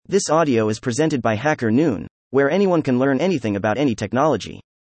This audio is presented by Hacker Noon, where anyone can learn anything about any technology.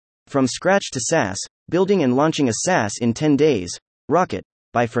 From scratch to SaaS, building and launching a SaaS in 10 days. Rocket,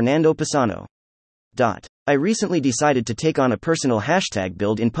 by Fernando Pisano. I recently decided to take on a personal hashtag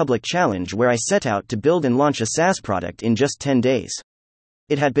build in public challenge where I set out to build and launch a SaaS product in just 10 days.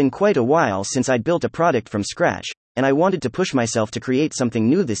 It had been quite a while since I'd built a product from scratch, and I wanted to push myself to create something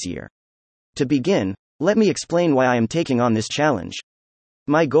new this year. To begin, let me explain why I am taking on this challenge.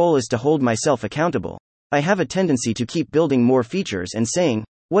 My goal is to hold myself accountable. I have a tendency to keep building more features and saying,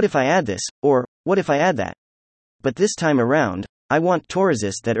 what if I add this, or what if I add that? But this time around, I want to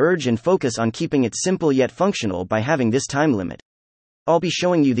resist that urge and focus on keeping it simple yet functional by having this time limit. I'll be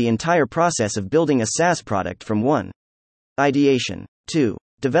showing you the entire process of building a SaaS product from 1. Ideation, 2.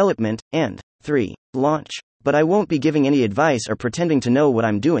 Development, and 3. Launch. But I won't be giving any advice or pretending to know what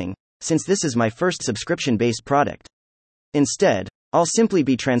I'm doing, since this is my first subscription-based product. Instead, I'll simply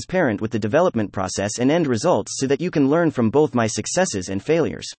be transparent with the development process and end results so that you can learn from both my successes and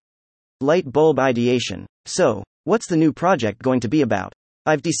failures. Light bulb ideation. So, what's the new project going to be about?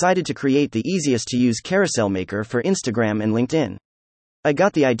 I've decided to create the easiest to use carousel maker for Instagram and LinkedIn. I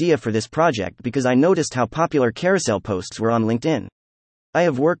got the idea for this project because I noticed how popular carousel posts were on LinkedIn. I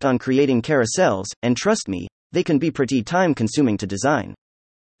have worked on creating carousels, and trust me, they can be pretty time-consuming to design.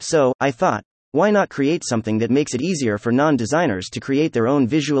 So, I thought, why not create something that makes it easier for non-designers to create their own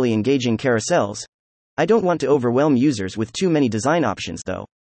visually engaging carousels? I don't want to overwhelm users with too many design options though.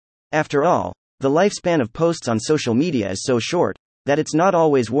 After all, the lifespan of posts on social media is so short that it's not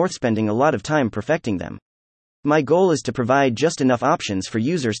always worth spending a lot of time perfecting them. My goal is to provide just enough options for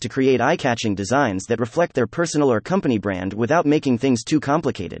users to create eye-catching designs that reflect their personal or company brand without making things too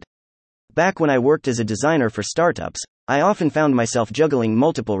complicated. Back when I worked as a designer for startups, I often found myself juggling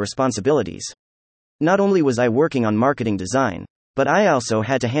multiple responsibilities. Not only was I working on marketing design, but I also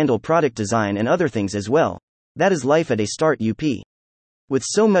had to handle product design and other things as well. That is life at a startup. With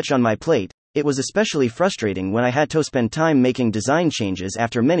so much on my plate, it was especially frustrating when I had to spend time making design changes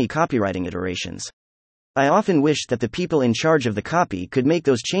after many copywriting iterations. I often wished that the people in charge of the copy could make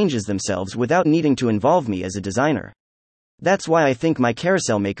those changes themselves without needing to involve me as a designer. That's why I think my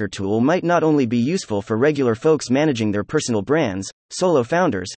carousel maker tool might not only be useful for regular folks managing their personal brands, solo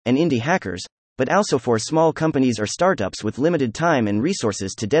founders, and indie hackers, but also for small companies or startups with limited time and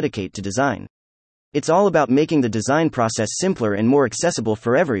resources to dedicate to design. It's all about making the design process simpler and more accessible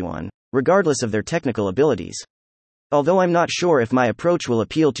for everyone, regardless of their technical abilities. Although I'm not sure if my approach will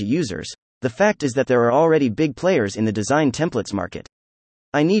appeal to users, the fact is that there are already big players in the design templates market.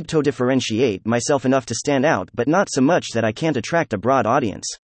 I need to differentiate myself enough to stand out, but not so much that I can't attract a broad audience.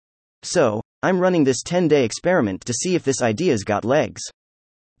 So, I'm running this 10-day experiment to see if this idea's got legs.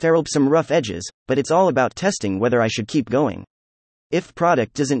 There'll be some rough edges, but it's all about testing whether I should keep going. If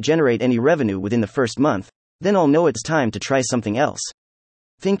product doesn't generate any revenue within the first month, then I'll know it's time to try something else.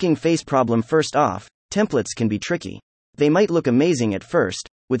 Thinking face problem. First off, templates can be tricky. They might look amazing at first,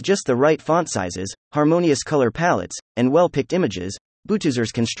 with just the right font sizes, harmonious color palettes, and well-picked images, but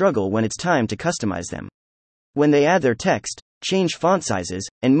users can struggle when it's time to customize them. When they add their text, change font sizes,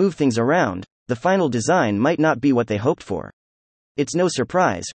 and move things around, the final design might not be what they hoped for. It's no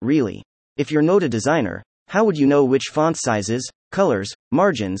surprise, really. If you're not a designer, how would you know which font sizes, colors,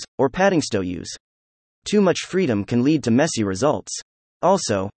 margins, or paddings to use? Too much freedom can lead to messy results.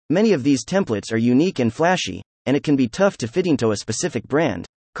 Also, many of these templates are unique and flashy, and it can be tough to fit into a specific brand,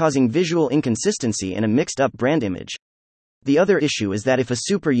 causing visual inconsistency and a mixed-up brand image. The other issue is that if a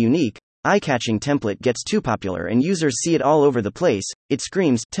super unique, eye-catching template gets too popular and users see it all over the place, it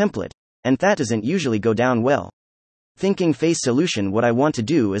screams template, and that doesn't usually go down well. Thinking face solution. What I want to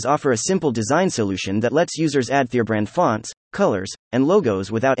do is offer a simple design solution that lets users add their brand fonts, colors, and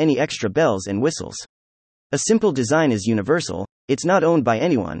logos without any extra bells and whistles. A simple design is universal, it's not owned by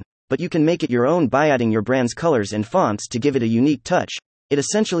anyone, but you can make it your own by adding your brand's colors and fonts to give it a unique touch. It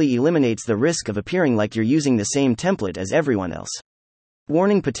essentially eliminates the risk of appearing like you're using the same template as everyone else.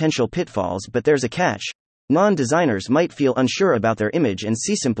 Warning: potential pitfalls, but there's a catch. Non-designers might feel unsure about their image and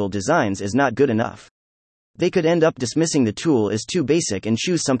see simple designs as not good enough. They could end up dismissing the tool as too basic and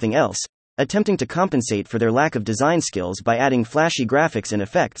choose something else, attempting to compensate for their lack of design skills by adding flashy graphics and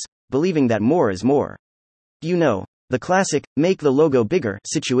effects, believing that more is more. You know, the classic, make the logo bigger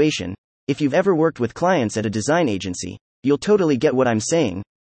situation. If you've ever worked with clients at a design agency, you'll totally get what I'm saying.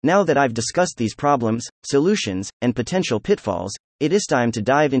 Now that I've discussed these problems, solutions, and potential pitfalls, it is time to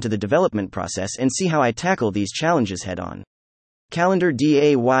dive into the development process and see how I tackle these challenges head on. Calendar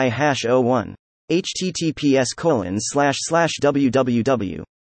DAY-01.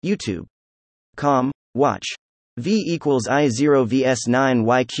 https://www.youtube.com/watch V equals I0 VS9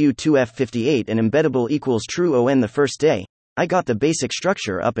 YQ2F58 and embeddable equals true on the first day, I got the basic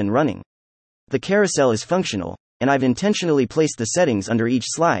structure up and running. The carousel is functional, and I've intentionally placed the settings under each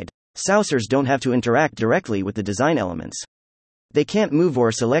slide, so users don't have to interact directly with the design elements. They can't move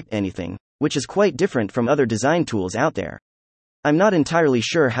or select anything, which is quite different from other design tools out there. I'm not entirely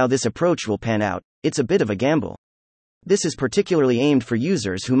sure how this approach will pan out, it's a bit of a gamble. This is particularly aimed for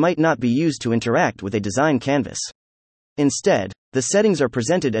users who might not be used to interact with a design canvas. Instead, the settings are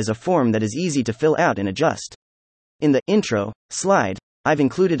presented as a form that is easy to fill out and adjust. In the intro slide, I've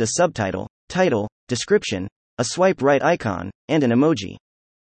included a subtitle, title, description, a swipe right icon, and an emoji.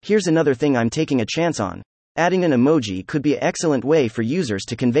 Here's another thing I'm taking a chance on. Adding an emoji could be an excellent way for users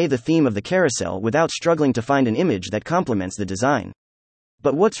to convey the theme of the carousel without struggling to find an image that complements the design.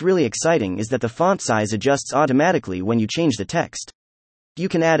 But what's really exciting is that the font size adjusts automatically when you change the text. You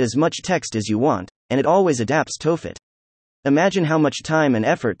can add as much text as you want, and it always adapts to fit. Imagine how much time and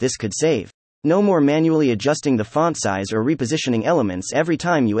effort this could save. No more manually adjusting the font size or repositioning elements every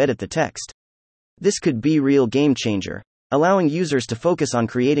time you edit the text. This could be a real game changer, allowing users to focus on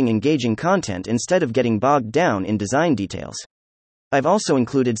creating engaging content instead of getting bogged down in design details. I've also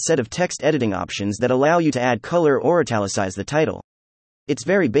included a set of text editing options that allow you to add color or italicize the title. It's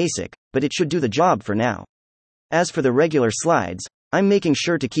very basic, but it should do the job for now. As for the regular slides, I'm making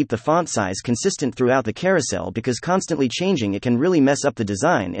sure to keep the font size consistent throughout the carousel because constantly changing it can really mess up the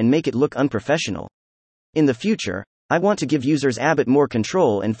design and make it look unprofessional. In the future, I want to give users a bit more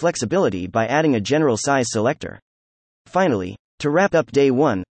control and flexibility by adding a general size selector. Finally, to wrap up day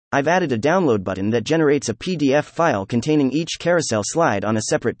 1, I've added a download button that generates a PDF file containing each carousel slide on a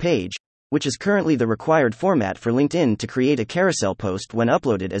separate page, which is currently the required format for LinkedIn to create a carousel post when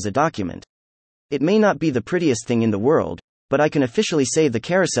uploaded as a document. It may not be the prettiest thing in the world, but I can officially say the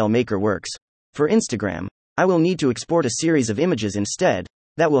carousel maker works. For Instagram, I will need to export a series of images instead,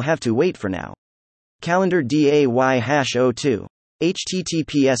 that will have to wait for now. Calendar DAY-02.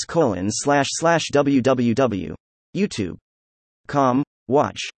 https://www.youtube.com.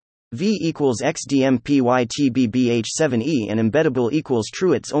 Watch. V equals XDMPYTBBH7E and embeddable equals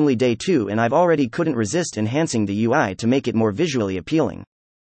true. It's only day 2 and I've already couldn't resist enhancing the UI to make it more visually appealing.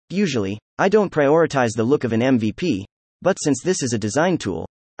 Usually, I don't prioritize the look of an MVP, but since this is a design tool,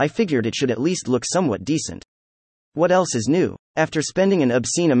 I figured it should at least look somewhat decent. What else is new? After spending an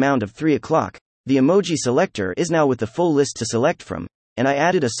obscene amount of 3 o'clock, the emoji selector is now with the full list to select from, and I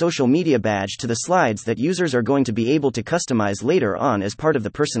added a social media badge to the slides that users are going to be able to customize later on as part of the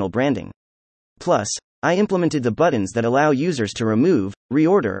personal branding. Plus, I implemented the buttons that allow users to remove,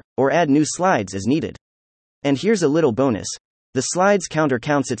 reorder, or add new slides as needed. And here's a little bonus. The slides counter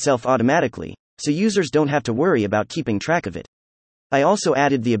counts itself automatically, so users don't have to worry about keeping track of it. I also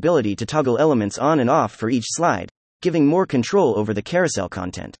added the ability to toggle elements on and off for each slide, giving more control over the carousel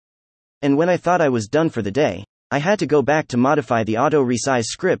content. And when I thought I was done for the day, I had to go back to modify the auto-resize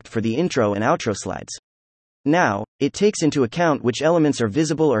script for the intro and outro slides. Now, it takes into account which elements are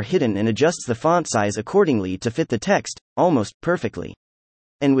visible or hidden and adjusts the font size accordingly to fit the text, almost perfectly.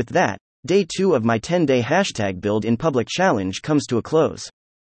 And with that, day 2 of my 10-day hashtag build in public challenge comes to a close.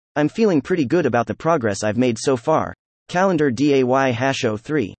 I'm feeling pretty good about the progress I've made so far. Calendar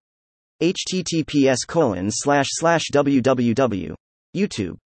DAY-03.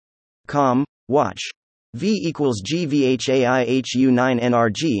 https://www.youtube.com. Watch. V equals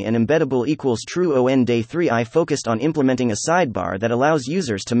GVHAIHU9NRG and embeddable equals true on day 3. I focused on implementing a sidebar that allows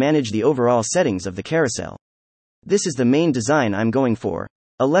users to manage the overall settings of the carousel. This is the main design I'm going for,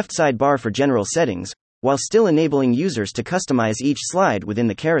 a left sidebar for general settings, while still enabling users to customize each slide within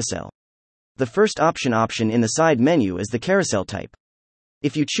the carousel. The first option in the side menu is the carousel type.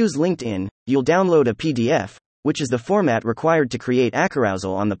 If you choose LinkedIn, you'll download a PDF, which is the format required to create a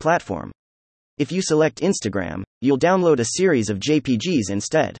carousel on the platform. If you select Instagram, you'll download a series of JPGs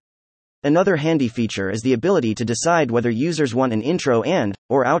instead. Another handy feature is the ability to decide whether users want an intro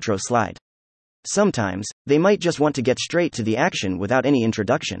or outro slide. Sometimes, they might just want to get straight to the action without any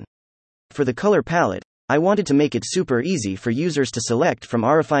introduction. For the color palette, I wanted to make it super easy for users to select from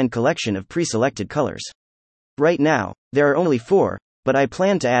our refined collection of pre-selected colors. Right now, there are only 4, but I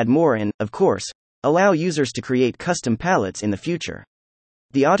plan to add more and, of course, allow users to create custom palettes in the future.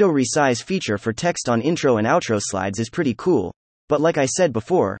 The auto-resize feature for text on intro and outro slides is pretty cool, but like I said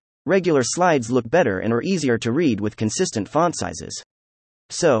before, regular slides look better and are easier to read with consistent font sizes.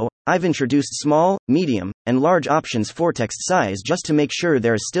 So, I've introduced small, medium, and large options for text size just to make sure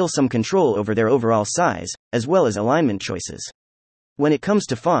there is still some control over their overall size, as well as alignment choices. When it comes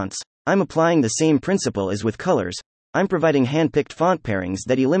to fonts, I'm applying the same principle as with colors, I'm providing hand-picked font pairings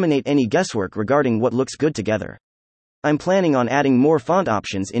that eliminate any guesswork regarding what looks good together. I'm planning on adding more font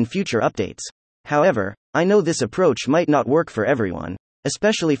options in future updates. However, I know this approach might not work for everyone,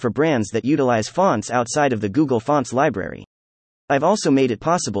 especially for brands that utilize fonts outside of the Google Fonts library. I've also made it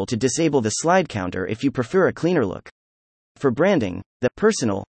possible to disable the slide counter if you prefer a cleaner look. For branding, the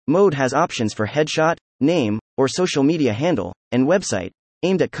personal mode has options for headshot, name, or social media handle, and website,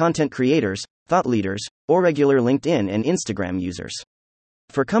 aimed at content creators, thought leaders, or regular LinkedIn and Instagram users.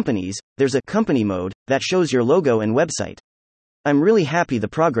 For companies, there's a company mode that shows your logo and website. I'm really happy the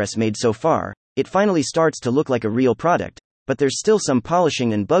progress made so far. It finally starts to look like a real product, but there's still some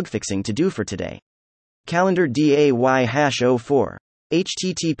polishing and bug fixing to do for today. Calendar DAY-04.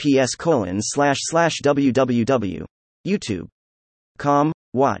 https://www. YouTube.com.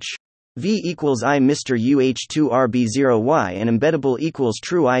 Watch. V equals I Mr. UH2RB0Y and embeddable equals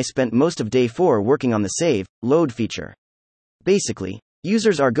true. I spent most of day 4 working on the save, load feature. Basically,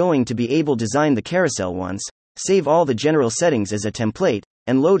 users are going to be able to design the carousel once, save all the general settings as a template,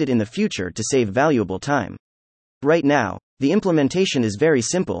 and load it in the future to save valuable time. Right now, the implementation is very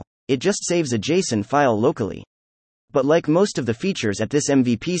simple, it just saves a JSON file locally. But like most of the features at this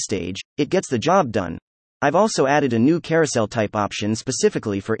MVP stage, it gets the job done. I've also added a new carousel type option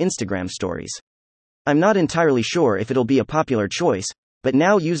specifically for Instagram stories. I'm not entirely sure if it'll be a popular choice, but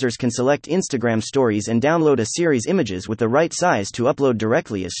now users can select Instagram stories and download a series images with the right size to upload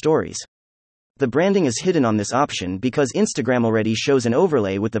directly as stories. The branding is hidden on this option because Instagram already shows an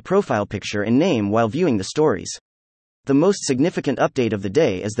overlay with the profile picture and name while viewing the stories. The most significant update of the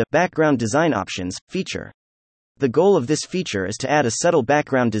day is the background design options feature. The goal of this feature is to add a subtle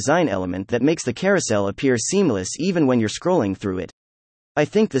background design element that makes the carousel appear seamless even when you're scrolling through it. I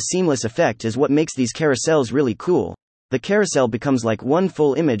think the seamless effect is what makes these carousels really cool. The carousel becomes like one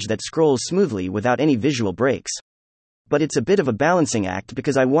full image that scrolls smoothly without any visual breaks. But it's a bit of a balancing act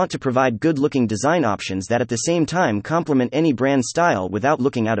because I want to provide good-looking design options that at the same time complement any brand style without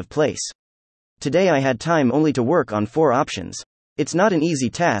looking out of place. Today I had time only to work on 4 options. It's not an easy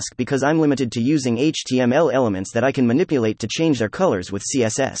task because I'm limited to using HTML elements that I can manipulate to change their colors with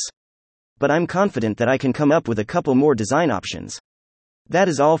CSS. But I'm confident that I can come up with a couple more design options. That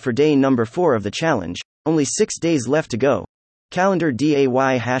is all for day number 4 of the challenge, only 6 days left to go. Calendar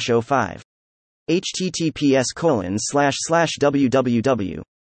DAY-05. https://www.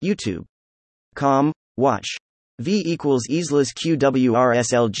 YouTube.com. Watch. V equals Islas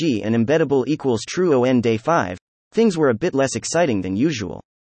QWRSLG and embeddable equals true. On day 5, things were a bit less exciting than usual.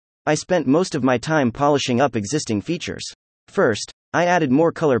 I spent most of my time polishing up existing features. First, I added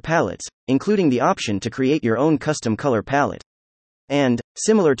more color palettes, including the option to create your own custom color palette. And,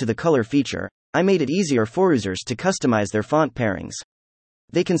 similar to the color feature, I made it easier for users to customize their font pairings.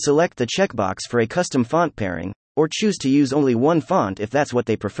 They can select the checkbox for a custom font pairing, or choose to use only one font if that's what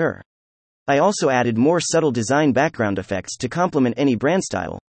they prefer. I also added more subtle design background effects to complement any brand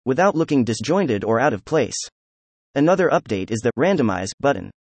style, without looking disjointed or out of place. Another update is the Randomize button.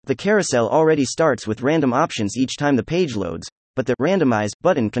 The carousel already starts with random options each time the page loads, but the Randomize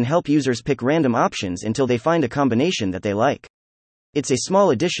button can help users pick random options until they find a combination that they like. It's a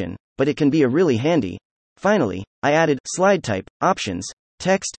small addition, but it can be a really handy. Finally, I added slide type options,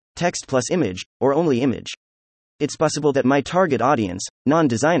 text, text plus image, or only image. It's possible that my target audience,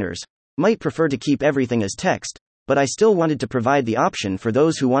 non-designers, might prefer to keep everything as text, but I still wanted to provide the option for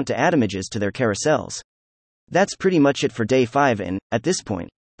those who want to add images to their carousels. That's pretty much it for day 5 and, at this point,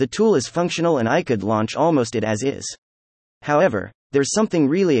 the tool is functional and I could launch almost it as is. However, there's something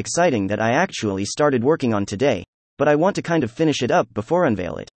really exciting that I actually started working on today, but I want to kind of finish it up before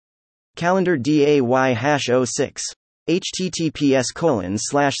unveil it. Calendar DAY-06.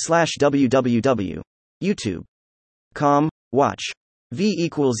 https://www. YouTube.com. Watch. V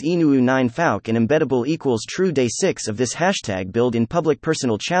equals Inuu9 Fauk and embeddable equals true. Day 6 of this hashtag build in public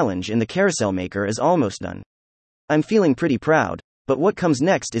personal challenge in the carousel maker is almost done. I'm feeling pretty proud, but what comes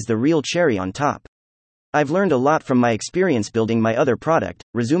next is the real cherry on top. I've learned a lot from my experience building my other product,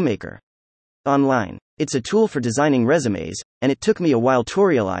 Resume Maker Online. It's a tool for designing resumes, and it took me a while to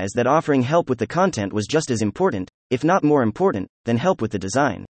realize that offering help with the content was just as important, if not more important, than help with the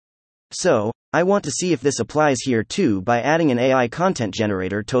design. So, I want to see if this applies here too by adding an AI content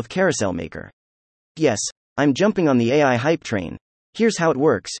generator to the Carousel Maker. Yes, I'm jumping on the AI hype train. Here's how it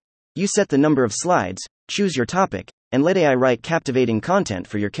works. You set the number of slides, choose your topic, and let AI write captivating content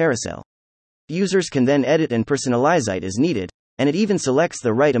for your carousel. Users can then edit and personalize it as needed, and it even selects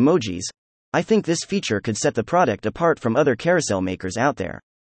the right emojis. I think this feature could set the product apart from other carousel makers out there.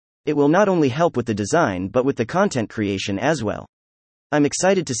 It will not only help with the design but with the content creation as well. I'm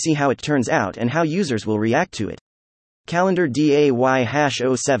excited to see how it turns out and how users will react to it. Calendar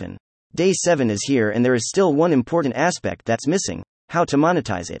DAY-07. Day 7 is here, and there is still one important aspect that's missing: how to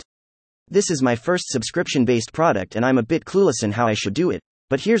monetize it. This is my first subscription-based product, and I'm a bit clueless in how I should do it,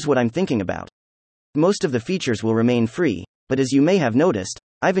 but here's what I'm thinking about. Most of the features will remain free, but as you may have noticed,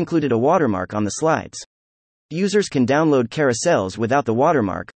 I've included a watermark on the slides. Users can download carousels without the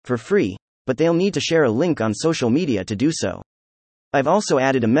watermark, for free, but they'll need to share a link on social media to do so. I've also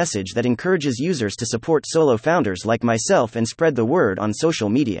added a message that encourages users to support solo founders like myself and spread the word on social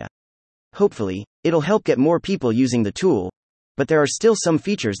media. Hopefully, it'll help get more people using the tool, but there are still some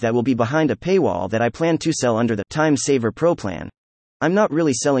features that will be behind a paywall that I plan to sell under the Time Saver Pro plan. I'm not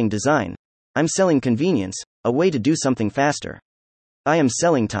really selling design. I'm selling convenience, a way to do something faster. I am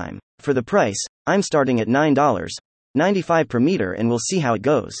selling time. For the price, I'm starting at $9.95 per meter, and we'll see how it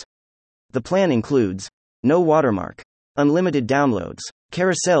goes. The plan includes no watermark, unlimited downloads,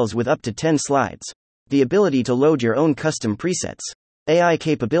 carousels with up to 10 slides, the ability to load your own custom presets, AI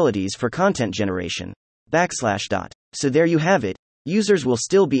capabilities for content generation, /. So there you have it. Users will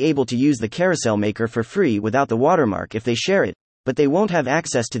still be able to use the carousel maker for free without the watermark if they share it, but they won't have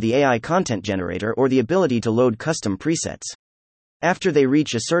access to the AI content generator or the ability to load custom presets. After they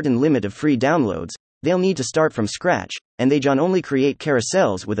reach a certain limit of free downloads, they'll need to start from scratch, and they can only create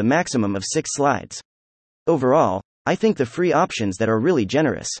carousels with a maximum of 6 slides. Overall, I think the free options that are really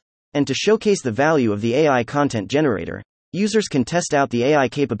generous. And to showcase the value of the AI content generator, users can test out the AI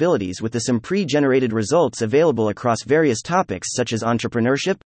capabilities with some pre-generated results available across various topics such as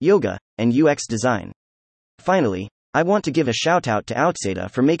entrepreneurship, yoga, and UX design. Finally, I want to give a shout out to Outseta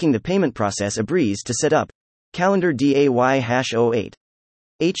for making the payment process a breeze to set up. Calendar DAY-08.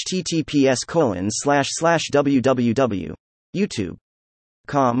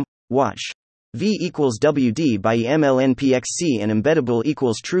 https://www.youtube.com watch v equals wd by mlnpxc and embeddable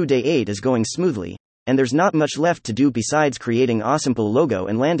equals true. Day 8 is going smoothly, and there's not much left to do besides creating awesome logo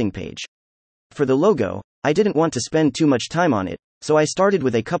and landing page. For the logo, I didn't want to spend too much time on it, so I started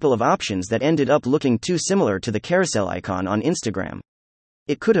with a couple of options that ended up looking too similar to the carousel icon on Instagram.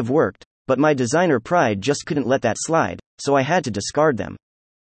 It could have worked, but my designer pride just couldn't let that slide, so I had to discard them.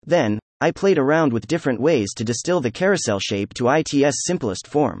 Then, I played around with different ways to distill the carousel shape to its simplest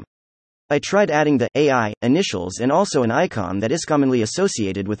form. I tried adding the AI initials and also an icon that is commonly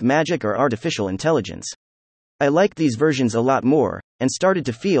associated with magic or artificial intelligence. I liked these versions a lot more, and started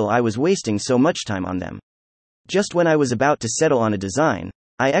to feel I was wasting so much time on them. Just when I was about to settle on a design,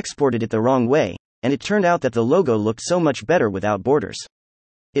 I exported it the wrong way, and it turned out that the logo looked so much better without borders.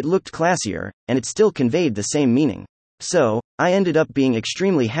 It looked classier, and it still conveyed the same meaning. So, I ended up being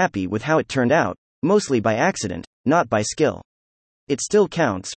extremely happy with how it turned out, mostly by accident, not by skill. It still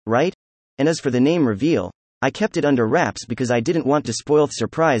counts, right? And as for the name reveal, I kept it under wraps because I didn't want to spoil the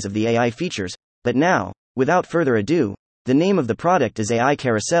surprise of the AI features, but now, without further ado, the name of the product is AI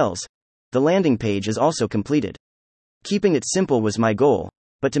Carousels. The landing page is also completed. Keeping it simple was my goal,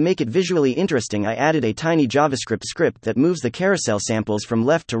 but to make it visually interesting I added a tiny JavaScript script that moves the carousel samples from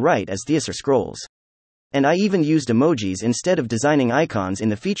left to right as the user scrolls. And I even used emojis instead of designing icons in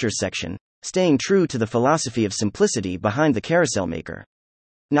the features section, staying true to the philosophy of simplicity behind the carousel maker.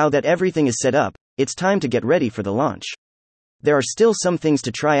 Now that everything is set up, it's time to get ready for the launch. There are still some things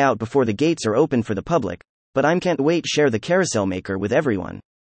to try out before the gates are open for the public, but I can't wait to share the carousel maker with everyone.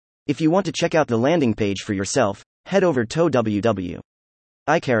 If you want to check out the landing page for yourself, head over to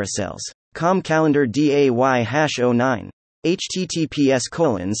www.icarousels.com calendar DAY-09.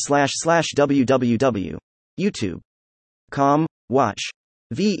 https://www.youtube.com watch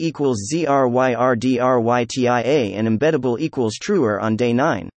v equals zrydrYtia and embeddable equals truer on day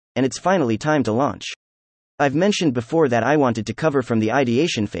 9, and it's finally time to launch. I've mentioned before that I wanted to cover from the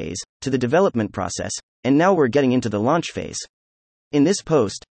ideation phase to the development process, and now we're getting into the launch phase. In this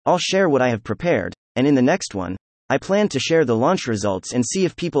post, I'll share what I have prepared, and in the next one, I plan to share the launch results and see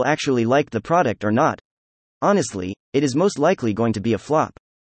if people actually like the product or not. Honestly, it is most likely going to be a flop.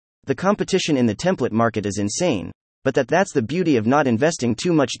 The competition in the template market is insane, but that's the beauty of not investing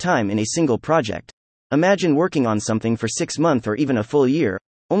too much time in a single project. Imagine working on something for 6 months or even a full year,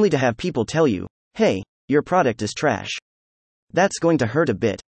 only to have people tell you, hey, your product is trash. That's going to hurt a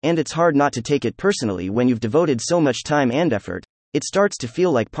bit, and it's hard not to take it personally when you've devoted so much time and effort. It starts to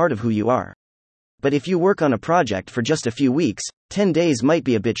feel like part of who you are. But if you work on a project for just a few weeks, 10 days might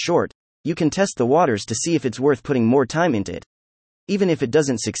be a bit short. You can test the waters to see if it's worth putting more time into it. Even if it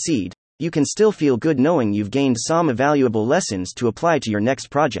doesn't succeed, you can still feel good knowing you've gained some valuable lessons to apply to your next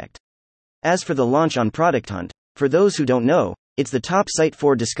project. As for the launch on Product Hunt, for those who don't know, it's the top site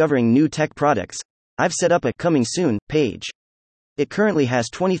for discovering new tech products. I've set up a Coming Soon page. It currently has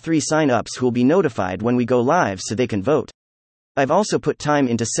 23 sign-ups who will be notified when we go live so they can vote. I've also put time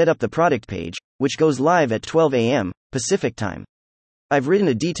in to set up the product page, which goes live at 12 a.m. Pacific time. I've written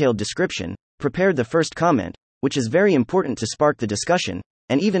a detailed description, prepared the first comment, which is very important to spark the discussion,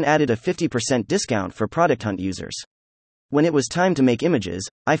 and even added a 50% discount for Product Hunt users. When it was time to make images,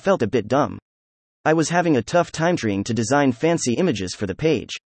 I felt a bit dumb. I was having a tough time trying to design fancy images for the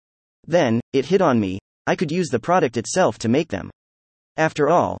page. Then, it hit on me, I could use the product itself to make them. After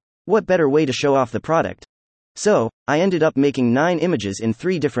all, what better way to show off the product? So, I ended up making 9 images in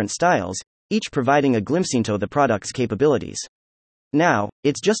 3 different styles, each providing a glimpse into the product's capabilities. Now,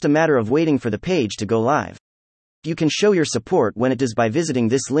 it's just a matter of waiting for the page to go live. You can show your support when it does by visiting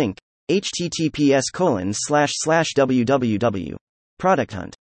this link,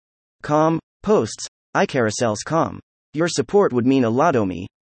 https://www.producthunt.com, posts, iCarousels.com. Your support would mean a lot to me.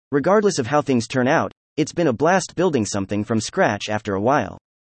 Regardless of how things turn out, it's been a blast building something from scratch after a while.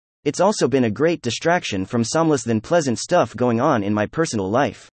 It's also been a great distraction from some less than pleasant stuff going on in my personal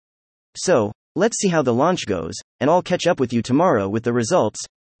life. So, let's see how the launch goes, and I'll catch up with you tomorrow with the results.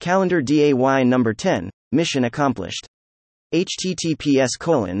 Calendar DAY number 10, mission accomplished.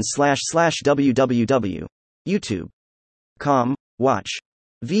 https://www.youtube.com, watch.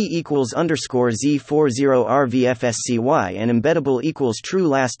 V=_Z40RVFSCY and embeddable equals true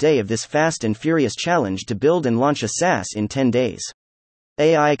last day of this fast and furious challenge to build and launch a SaaS in 10 days.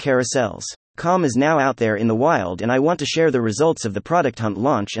 AI Carousels. Com is now out there in the wild and I want to share the results of the Product Hunt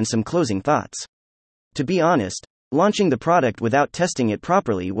launch and some closing thoughts. To be honest, launching the product without testing it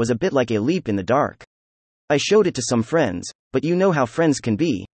properly was a bit like a leap in the dark. I showed it to some friends, but you know how friends can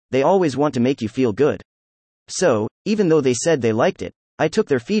be, they always want to make you feel good. So, even though they said they liked it, I took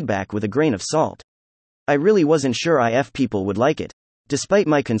their feedback with a grain of salt. I really wasn't sure if people would like it. Despite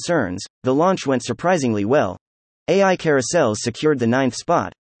my concerns, the launch went surprisingly well. AI Carousels secured the 9th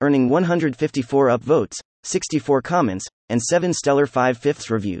spot, earning 154 upvotes, 64 comments, and 7 stellar 5/5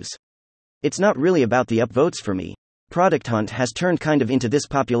 reviews. It's not really about the upvotes for me. Product Hunt has turned kind of into this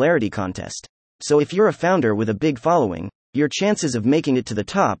popularity contest. So if you're a founder with a big following, your chances of making it to the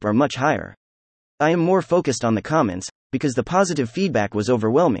top are much higher. I am more focused on the comments, because the positive feedback was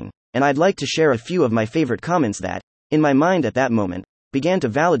overwhelming, and I'd like to share a few of my favorite comments that, in my mind at that moment, began to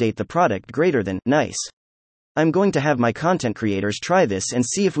validate the product greater than nice. I'm going to have my content creators try this and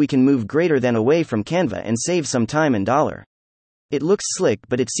see if we can move greater than away from Canva and save some time and dollar. It looks slick,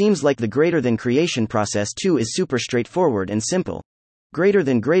 but it seems like the greater than creation process too is super straightforward and simple. Greater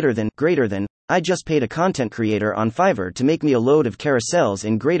than, I just paid a content creator on Fiverr to make me a load of carousels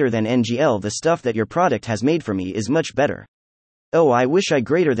in greater than NGL. The stuff that your product has made for me is much better. Oh, I wish I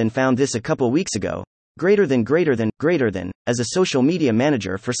greater than found this a couple weeks ago. Greater than, as a social media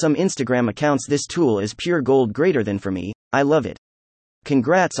manager for some Instagram accounts, this tool is pure gold. Greater than for me, I love it.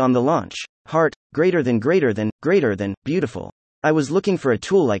 Congrats on the launch. Heart, greater than, beautiful. I was looking for a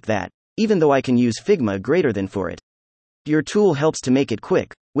tool like that, even though I can use Figma greater than for it. Your tool helps to make it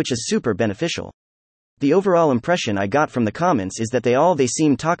quick, which is super beneficial. The overall impression I got from the comments is that they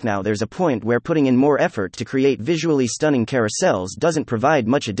seem talk now. There's a point where putting in more effort to create visually stunning carousels doesn't provide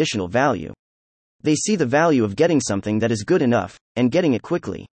much additional value. They see the value of getting something that is good enough, and getting it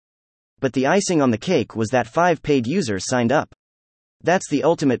quickly. But the icing on the cake was that 5 paid users signed up. That's the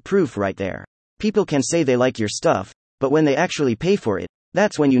ultimate proof right there. People can say they like your stuff, but when they actually pay for it,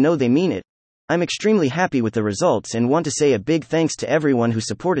 that's when you know they mean it. I'm extremely happy with the results and want to say a big thanks to everyone who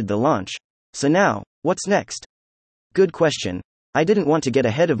supported the launch. So now, what's next? Good question. I didn't want to get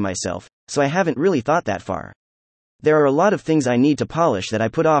ahead of myself, so I haven't really thought that far. There are a lot of things I need to polish that I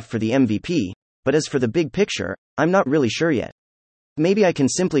put off for the MVP, but as for the big picture, I'm not really sure yet. Maybe I can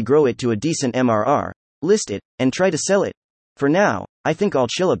simply grow it to a decent MRR, list it, and try to sell it. For now, I think I'll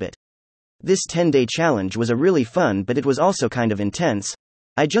chill a bit. This 10-day challenge was a really fun, but it was also kind of intense.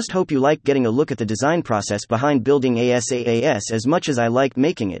 I just hope you like getting a look at the design process behind building a SaaS as much as I liked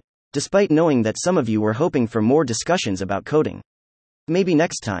making it, despite knowing that some of you were hoping for more discussions about coding. Maybe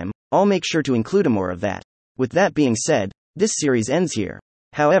next time, I'll make sure to include more of that. With that being said, this series ends here.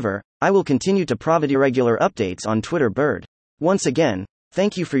 However, I will continue to provide regular updates on Twitter Bird. Once again,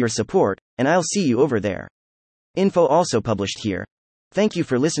 thank you for your support, and I'll see you over there. Info also published here. Thank you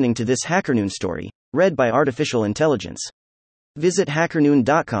for listening to this HackerNoon story, read by Artificial Intelligence. Visit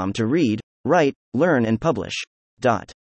hackernoon.com to read, write, learn and publish.